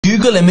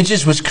Google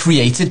Images was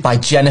created by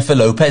Jennifer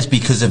Lopez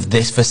because of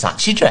this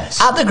Versace dress.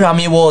 At the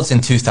Grammy Awards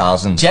in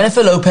 2000,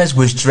 Jennifer Lopez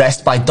was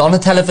dressed by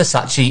Donatella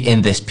Versace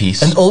in this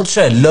piece. An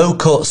ultra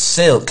low-cut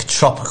silk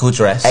tropical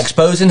dress,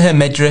 exposing her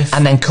midriff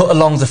and then cut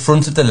along the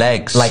front of the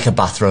legs like a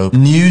bathrobe.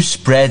 News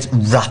spread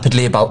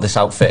rapidly about this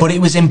outfit, but it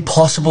was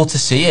impossible to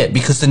see it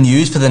because the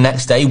news for the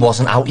next day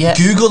wasn't out yet.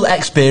 Google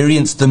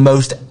experienced the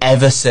most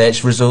ever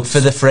searched result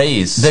for the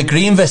phrase, the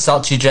green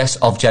Versace dress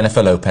of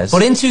Jennifer Lopez.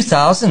 But in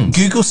 2000,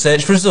 Google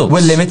search results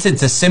were limited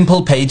to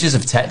simple pages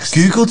of text.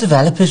 Google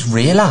developers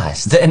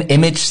realized that an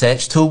image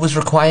search tool was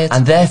required,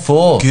 and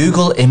therefore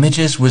Google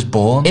Images was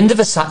born. In the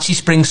Versace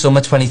Spring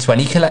Summer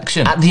 2020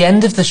 collection, at the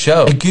end of the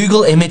show, a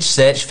Google image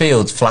search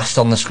field flashed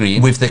on the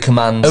screen with the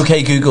command,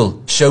 "Okay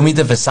Google, show me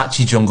the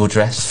Versace jungle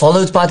dress,"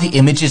 followed by the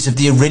images of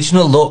the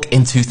original look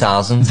in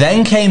 2000.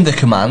 Then came the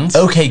command,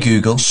 "Okay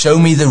Google, show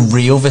me the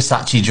real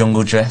Versace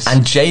jungle dress,"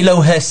 and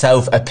JLO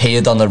herself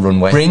appeared on the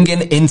runway,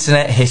 bringing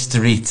internet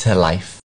history to life.